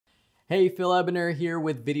Hey, Phil Ebiner here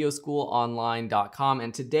with videoschoolonline.com,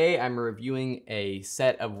 and today I'm reviewing a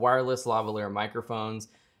set of wireless lavalier microphones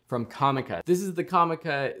from Comica. This is the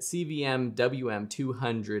Comica CVM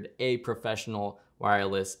WM200, a professional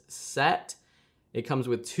wireless set. It comes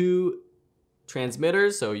with two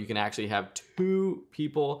transmitters, so you can actually have two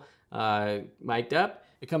people mic'd up.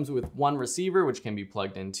 It comes with one receiver, which can be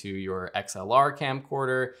plugged into your XLR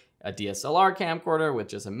camcorder, a DSLR camcorder with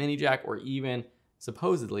just a mini jack, or even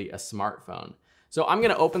supposedly a smartphone. So I'm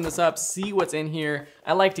gonna open this up, see what's in here.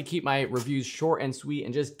 I like to keep my reviews short and sweet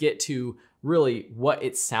and just get to really what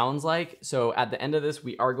it sounds like. So at the end of this,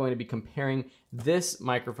 we are going to be comparing this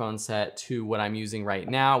microphone set to what I'm using right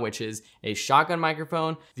now, which is a shotgun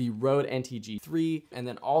microphone, the Rode NT-G3, and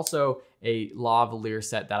then also a lavalier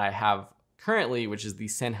set that I have currently, which is the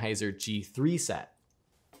Sennheiser G3 set.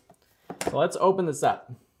 So let's open this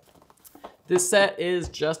up. This set is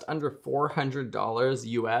just under $400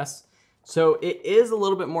 US. So it is a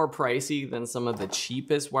little bit more pricey than some of the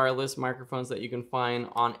cheapest wireless microphones that you can find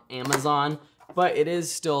on Amazon, but it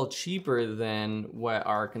is still cheaper than what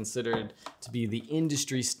are considered to be the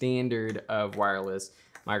industry standard of wireless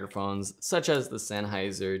microphones, such as the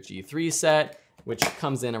Sennheiser G3 set, which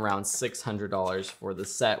comes in around $600 for the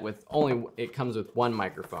set with it comes with one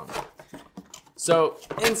microphone. So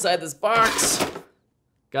inside this box,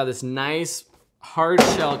 got this nice hard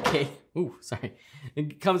shell case. Ooh, sorry.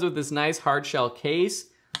 It comes with this nice hard shell case.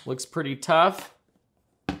 Looks pretty tough,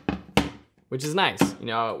 which is nice. You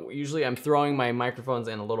know, usually I'm throwing my microphones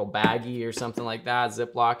in a little baggie or something like that,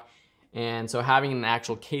 Ziploc. And so having an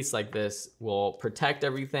actual case like this will protect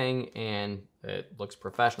everything and it looks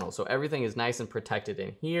professional. So everything is nice and protected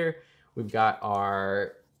in here. We've got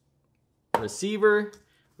our receiver.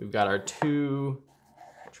 We've got our two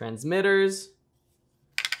transmitters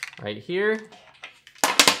right here.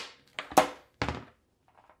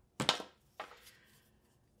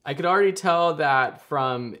 I could already tell that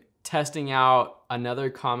from testing out another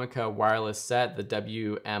Comica wireless set, the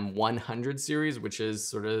WM100 series, which is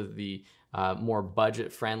sort of the more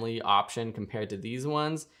budget-friendly option compared to these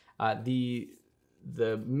ones. The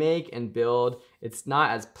make and build, it's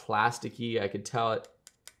not as plasticky. I could tell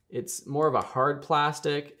it's more of a hard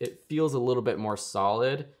plastic. It feels a little bit more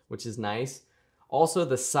solid, which is nice. Also,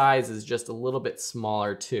 the size is just a little bit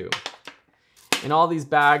smaller too. In all these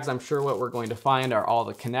bags, I'm sure what we're going to find are all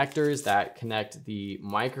the connectors that connect the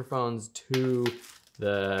microphones to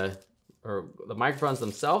the microphones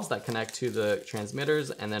themselves that connect to the transmitters,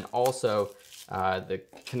 and then also the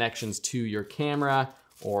connections to your camera,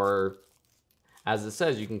 or as it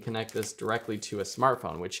says, you can connect this directly to a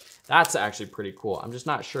smartphone, which that's actually pretty cool. I'm just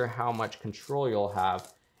not sure how much control you'll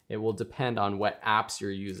have. It will depend on what apps you're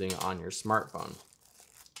using on your smartphone.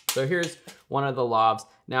 So here's one of the lavs.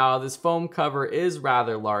 Now this foam cover is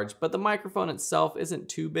rather large, but the microphone itself isn't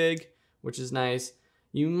too big, which is nice.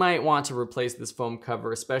 You might want to replace this foam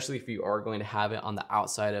cover, especially if you are going to have it on the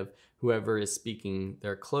outside of whoever is speaking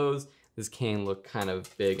their clothes. This can look kind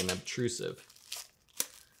of big and obtrusive.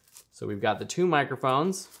 So we've got the two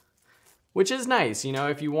microphones, which is nice. You know,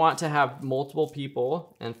 if you want to have multiple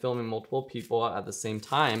people and filming multiple people at the same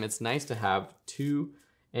time, it's nice to have two,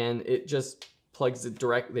 and it just plugs it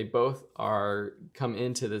directly. They both come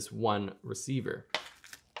into this one receiver.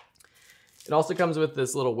 It also comes with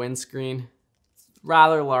this little windscreen,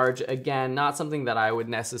 rather large. Again, not something that I would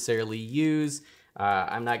necessarily use.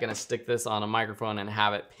 I'm not gonna stick this on a microphone and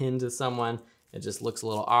have it pinned to someone. It just looks a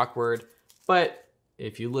little awkward. But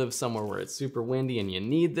if you live somewhere where it's super windy and you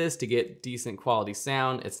need this to get decent quality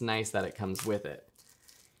sound, it's nice that it comes with it.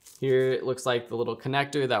 Here it looks like the little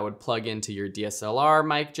connector that would plug into your DSLR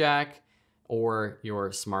mic jack or your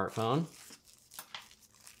smartphone.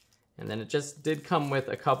 And then it just did come with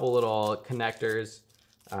a couple little connectors.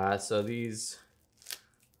 So these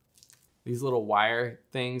little wire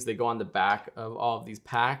things, they go on the back of all of these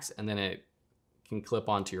packs, and then it can clip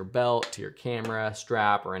onto your belt, to your camera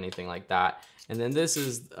strap, or anything like that. And then this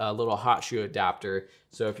is a little hot shoe adapter.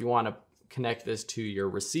 So if you want to connect this to your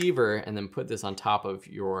receiver and then put this on top of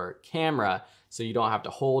your camera so you don't have to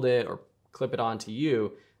hold it or clip it onto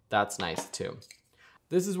you, that's nice too.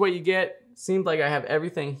 This is what you get. Seems like I have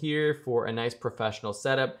everything here for a nice professional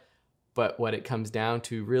setup, but what it comes down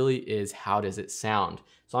to really is how does it sound?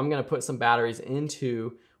 So I'm gonna put some batteries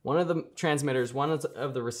into one of the transmitters, one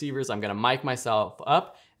of the receivers. I'm gonna mic myself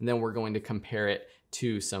up, and then we're going to compare it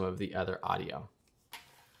to some of the other audio.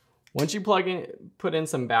 Once you put in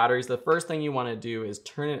some batteries, the first thing you wanna do is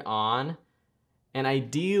turn it on. And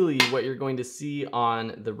ideally, what you're going to see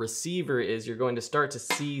on the receiver is you're going to start to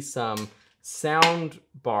see some sound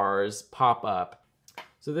bars pop up.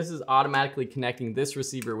 So this is automatically connecting this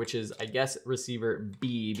receiver, which is, I guess, receiver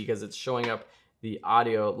B, because it's showing up the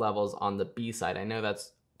audio levels on the B side. I know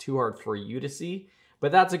that's too hard for you to see,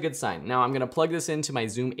 but that's a good sign. Now I'm gonna plug this into my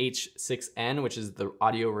Zoom H6n, which is the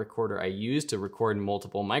audio recorder I use to record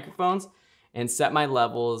multiple microphones, and set my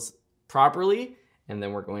levels properly, and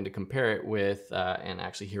then we're going to compare it with, and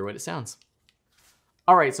actually hear what it sounds.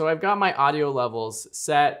 All right, so I've got my audio levels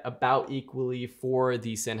set about equally for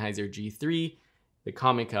the Sennheiser G3, the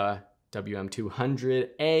Comica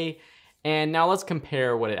WM200A, and now let's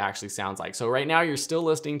compare what it actually sounds like. So right now you're still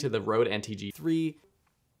listening to the Rode NTG3.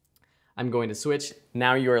 I'm going to switch.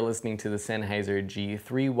 Now you are listening to the Sennheiser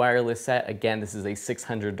G3 wireless set. Again, this is a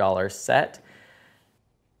 $600 set.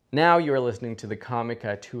 Now you are listening to the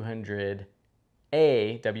Comica 200A,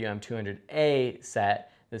 WM200A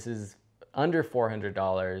set. This is under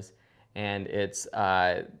 $400, and it's,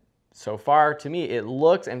 so far to me, it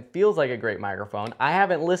looks and feels like a great microphone. I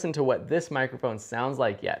haven't listened to what this microphone sounds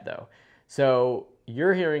like yet though. So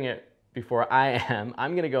you're hearing it before I am.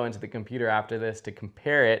 I'm gonna go into the computer after this to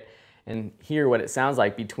compare it and hear what it sounds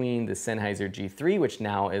like between the Sennheiser G3, which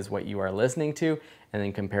now is what you are listening to, and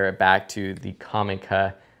then compare it back to the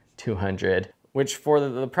Comica 200, which for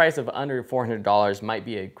the price of under $400 might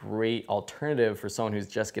be a great alternative for someone who's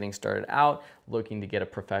just getting started out, looking to get a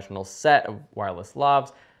professional set of wireless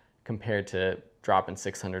lavs, compared to dropping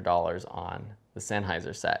 $600 on the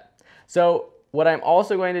Sennheiser set. So what I'm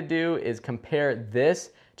also going to do is compare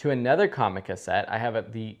this to another Comica set. I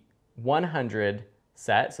have the 100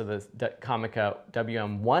 set, so the Comica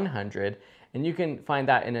WM100, and you can find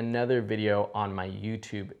that in another video on my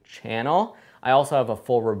YouTube channel. I also have a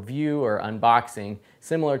full review or unboxing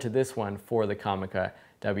similar to this one for the Comica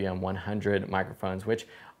WM100 microphones, which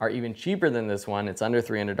are even cheaper than this one. It's under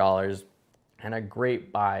 $300 and a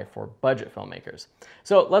great buy for budget filmmakers.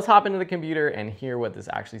 So let's hop into the computer and hear what this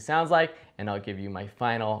actually sounds like, and I'll give you my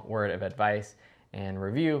final word of advice and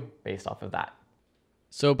review based off of that.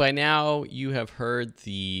 So by now you have heard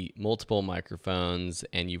the multiple microphones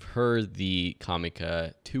and you've heard the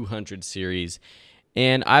Comica 200 series,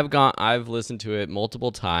 and I've listened to it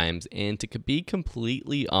multiple times, and to be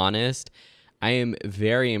completely honest, I am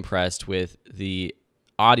very impressed with the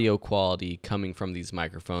audio quality coming from these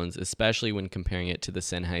microphones, especially when comparing it to the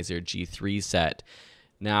Sennheiser G3 set.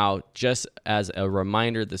 Now, just as a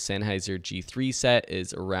reminder, the Sennheiser G3 set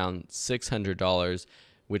is around $600,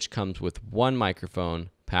 which comes with one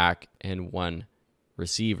microphone pack and one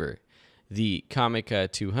receiver. The Comica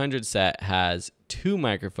 200 set has two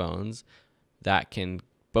microphones that can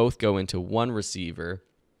both go into one receiver.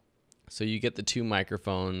 So you get the two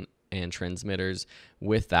microphone and transmitters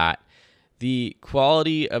with that. The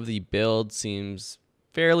quality of the build seems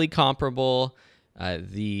fairly comparable.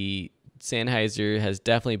 The Sennheiser has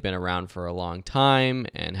definitely been around for a long time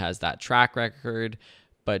and has that track record,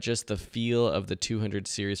 but just the feel of the 200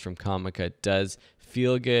 series from Comica does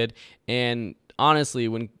feel good. And honestly,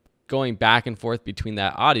 when going back and forth between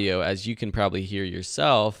that audio, as you can probably hear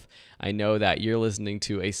yourself, I know that you're listening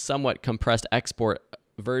to a somewhat compressed export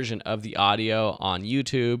version of the audio on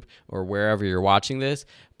YouTube or wherever you're watching this,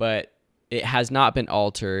 but it has not been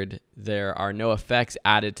altered. There are no effects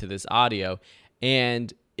added to this audio,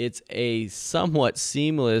 and it's a somewhat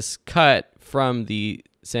seamless cut from the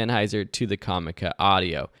Sennheiser to the Comica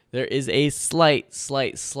audio. There is a slight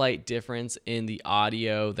difference in the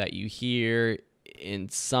audio that you hear. In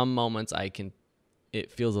some moments,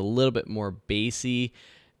 it feels a little bit more bassy,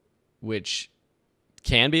 which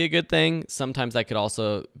can be a good thing. Sometimes that could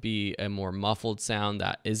also be a more muffled sound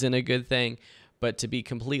that isn't a good thing. But to be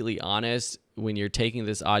completely honest, when you're taking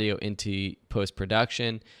this audio into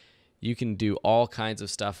post-production, you can do all kinds of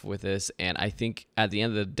stuff with this, and I think at the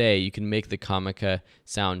end of the day, you can make the Comica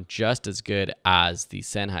sound just as good as the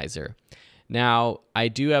Sennheiser. Now, I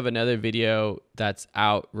do have another video that's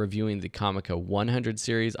out reviewing the Comica 100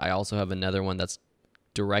 series. I also have another one that's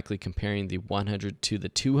directly comparing the 100 to the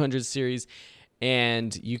 200 series,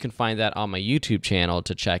 and you can find that on my YouTube channel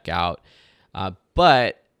to check out.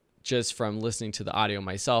 But just from listening to the audio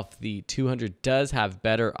myself, the 200 does have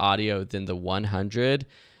better audio than the 100.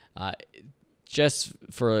 Just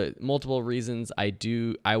for multiple reasons, I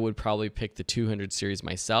would probably pick the 200 series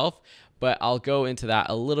myself, but I'll go into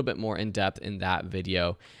that a little bit more in depth in that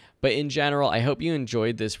video. But in general, I hope you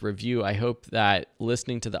enjoyed this review. I hope that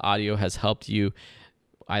listening to the audio has helped you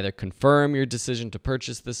either confirm your decision to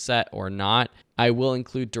purchase this set or not. I will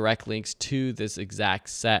include direct links to this exact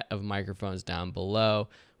set of microphones down below,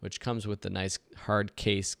 which comes with the nice hard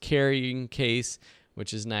case carrying case,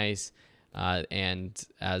 which is nice. And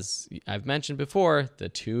as I've mentioned before, the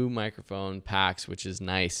 2 microphone packs, which is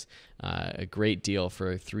nice, a great deal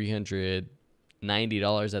for $390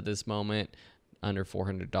 at this moment, under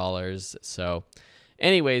 $400. So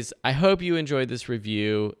anyways, I hope you enjoyed this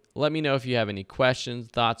review. Let me know if you have any questions,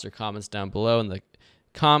 thoughts, or comments down below in the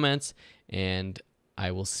comments, and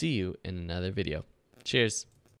I will see you in another video. Cheers.